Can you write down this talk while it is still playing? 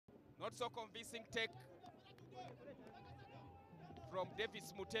Not so convincing take from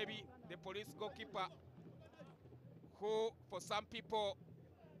Davis Mutebi, the police goalkeeper, who for some people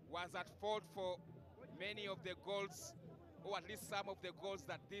was at fault for many of the goals, or at least some of the goals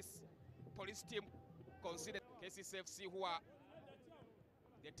that this police team considered. KCCFC, who are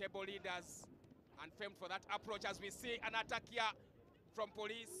the table leaders and famed for that approach, as we see an attack here from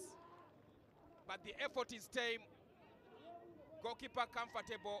police. But the effort is tame. Goalkeeper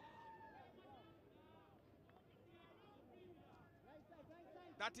comfortable.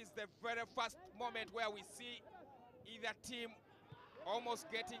 That is the very first moment where we see either team almost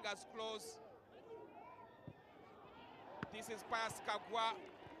getting as close. This is Pius Kagwa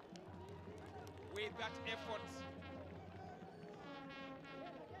with that effort.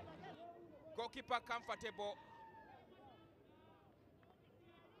 Goalkeeper comfortable.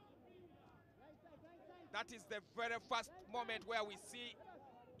 That is the very first moment where we see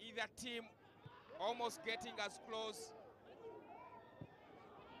either team almost getting as close.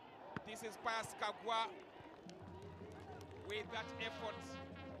 This is Pius Kagwa with that effort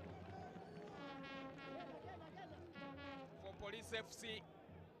for Police FC,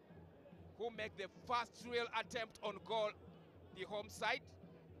 who make the first real attempt on goal, the home side.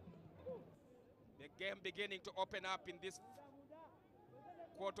 The game beginning to open up in this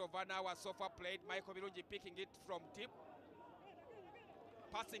quarter of an hour so far played. Michael Birungi picking it from deep,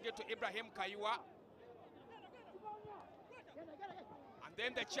 passing it to Ibrahim Kayua. And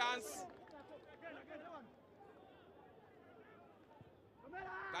then the chance.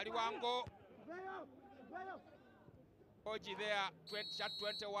 Galiwango. Oji there, shot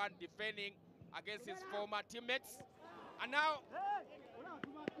 21, defending against his former teammates. And now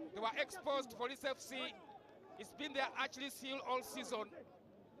they were exposed. Police FC, it's been their Achilles heel all season.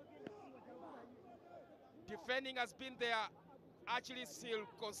 Defending has been their Achilles heel,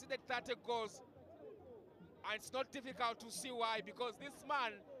 conceded 30 goals. And it's not difficult to see why, because this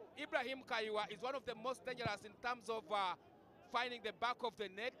man, Ibrahim Kayua, is one of the most dangerous in terms of finding the back of the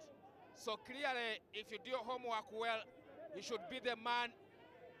net. So clearly, if you do your homework well, he should be the man.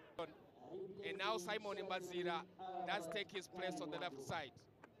 And now Simon Mbazira does take his place on the left side.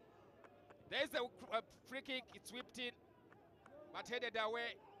 There's a free kick, it's whipped in, but headed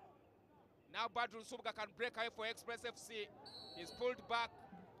away. Now Badrun Subga can break away for Express FC. He's pulled back.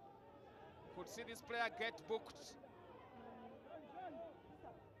 Could see this player get booked.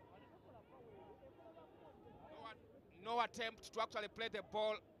 No attempt to actually play the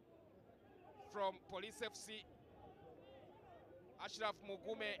ball from Police FC. Ashraf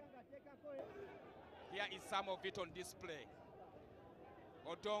Mugume. Here is some of it on display.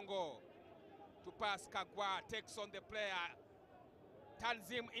 Odongo to pass. Kagwa takes on the player, turns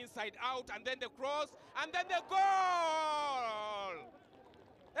him inside out, and then the cross, and then the goal!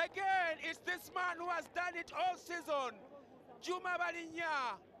 Again, it's this man who has done it all season. Juma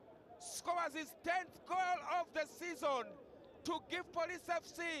Balinya scores his 10th goal of the season to give Police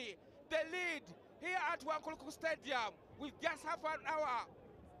FC the lead here at Wankuluku Stadium with just half an hour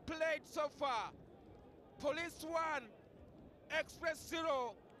played so far. Police 1, Express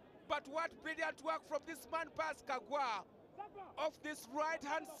 0. But what brilliant work from this man, Pius Kagwa, off this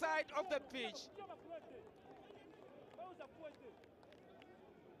right-hand side of the pitch.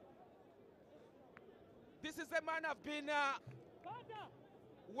 This is a man I've been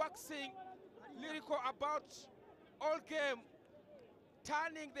waxing lyrical about all game,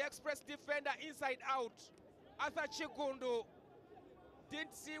 turning the Express defender inside out. Arthur Chigundu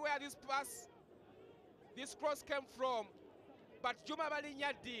didn't see where this cross came from, but Juma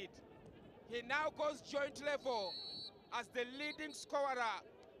Balinya did. He now goes joint level as the leading scorer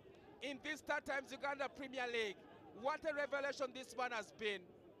in this third times Uganda Premier League. What a revelation this man has been.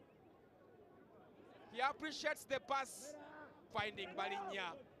 He appreciates the pass, finding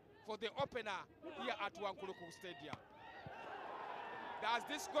Balinya for the opener here at Wankuluku Stadium. Does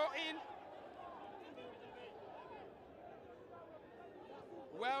this go in?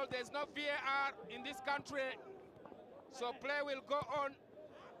 Well, there's no VAR in this country, so play will go on.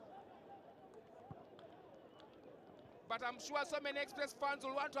 But I'm sure so many Express fans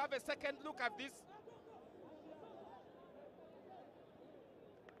will want to have a second look at this.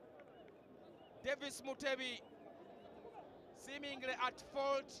 Davis Mutebi seemingly at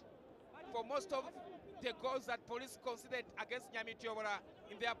fault for most of the goals that Police considered against Nyamitiobora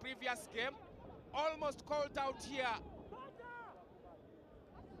in their previous game. Almost called out here.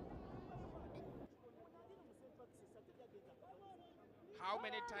 How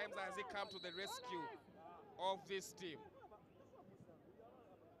many times has he come to the rescue of this team?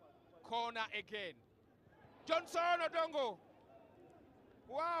 Corner again. Johnson Odongo.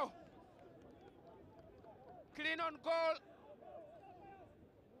 Wow. clean on goal,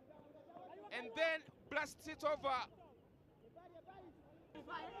 and then blasts it over.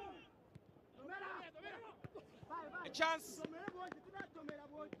 A chance.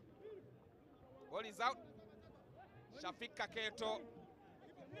 Ball is out. Shafik Kaketo,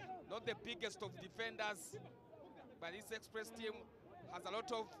 not the biggest of defenders, but this Express team has a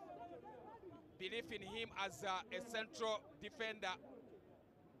lot of belief in him as a central defender.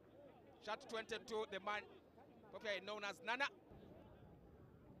 Shot 22, the man popularly known as Nana.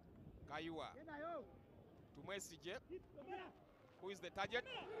 Kaiwa to Mwesije, who is the target.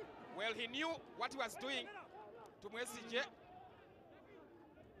 Well, he knew what he was doing to Mwesije.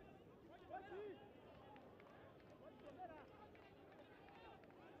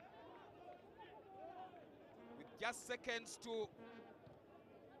 With just seconds to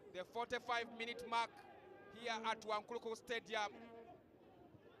the 45-minute mark here at Wankuruku Stadium,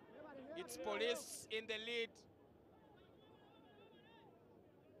 it's Police in the lead.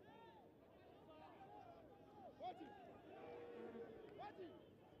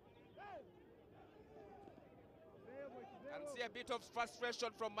 Can see a bit of frustration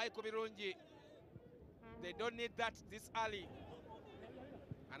from Michael Birungi. They don't need that this early.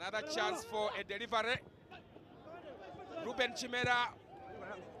 Another chance for a delivery. Ruben Chimera.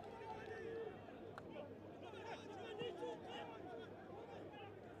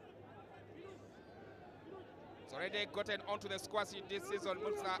 It's already gotten onto the squad sheet this season,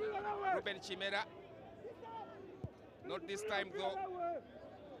 Musa Ruben Chimera. Not this time though.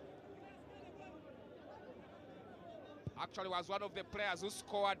 Actually was one of the players who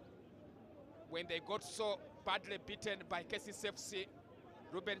scored when they got so badly beaten by KCFC.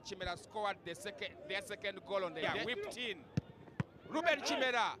 Ruben Chimera scored their second goal on the day. Whipped in. Ruben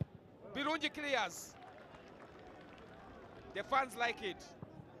Chimera. Birungi clears. The fans like it.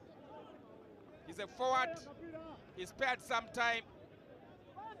 He's a forward. He's spared some time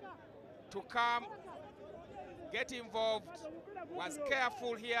to come, get involved, was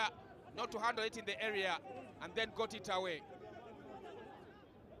careful here not to handle it in the area, and then got it away.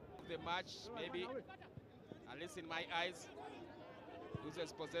 The match, maybe, at least in my eyes,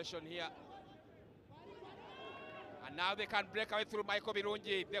 loses possession here. And now they can break away through Michael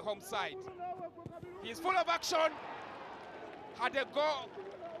Birungi, the home side. He's full of action. Had a goal.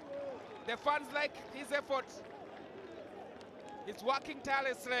 The fans like his effort. He's working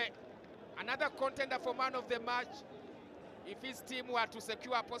tirelessly. Another contender for man of the match. If his team were to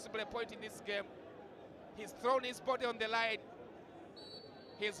secure possibly a point in this game, he's thrown his body on the line.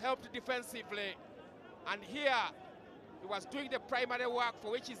 He's helped defensively. And here, he was doing the primary work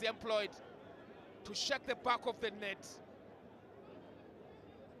for which he's employed, to shake the back of the net.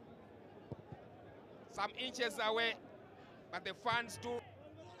 Some inches away, but the fans do.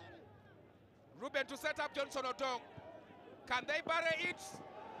 Ruben to set up Johnson Odong. Can they bury it?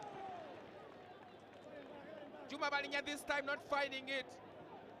 Juma Balinya this time not finding it.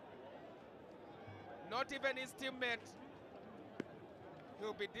 Not even his teammate.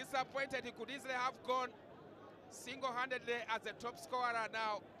 He'll be disappointed. He could easily have gone single-handedly as a top scorer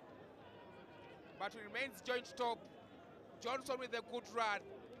now. But he remains joint top. Johnson with a good run.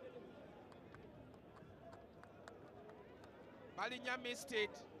 Balinya missed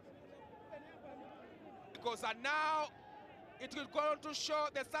it. And now it will go on to show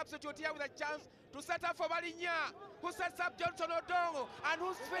the substitute here with a chance to set up for Balinya, who sets up Johnson Odong and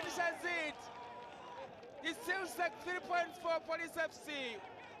who finishes it. It seems like 3 points for Police FC.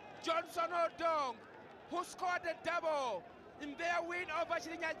 Johnson Odong, who scored a double in their win over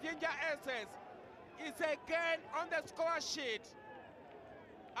Chirinya Ginger Aces, is again on the score sheet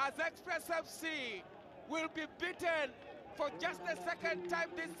as Express FC will be beaten for just the second time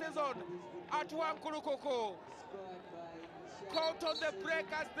this season at Wankuruku. Caught on the break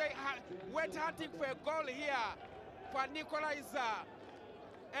as they went hunting for a goal here for Nicolaiza.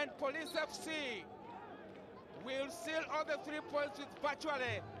 And Police FC will seal all the 3 points with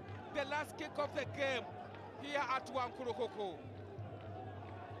virtually the last kick of the game here at Wankuruku.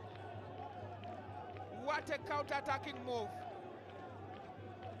 What a counter-attacking move.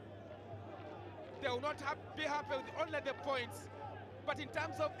 They will not be happy with only the points, but in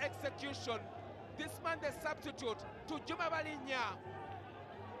terms of execution, this man, the substitute to Juma Balinya,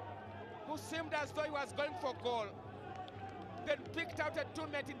 who seemed as though he was going for goal, then picked out a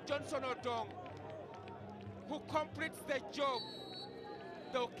teammate in Johnson Odong, who completes the job.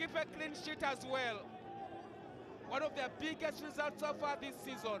 They'll keep a clean sheet as well. One of their biggest results so far this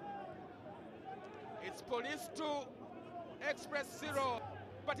season. It's Police 2, Express 0.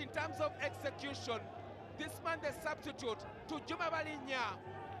 But in terms of execution, this man, the substitute to Juma Balinya,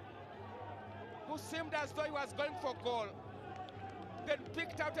 who seemed as though he was going for goal, then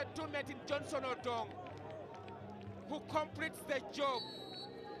picked out a teammate in Johnson Odong, who completes the job.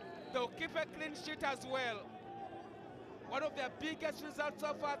 They'll keep a clean sheet as well. One of their biggest results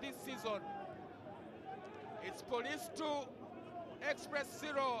so far this season. It's Police 2, Express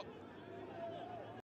 0.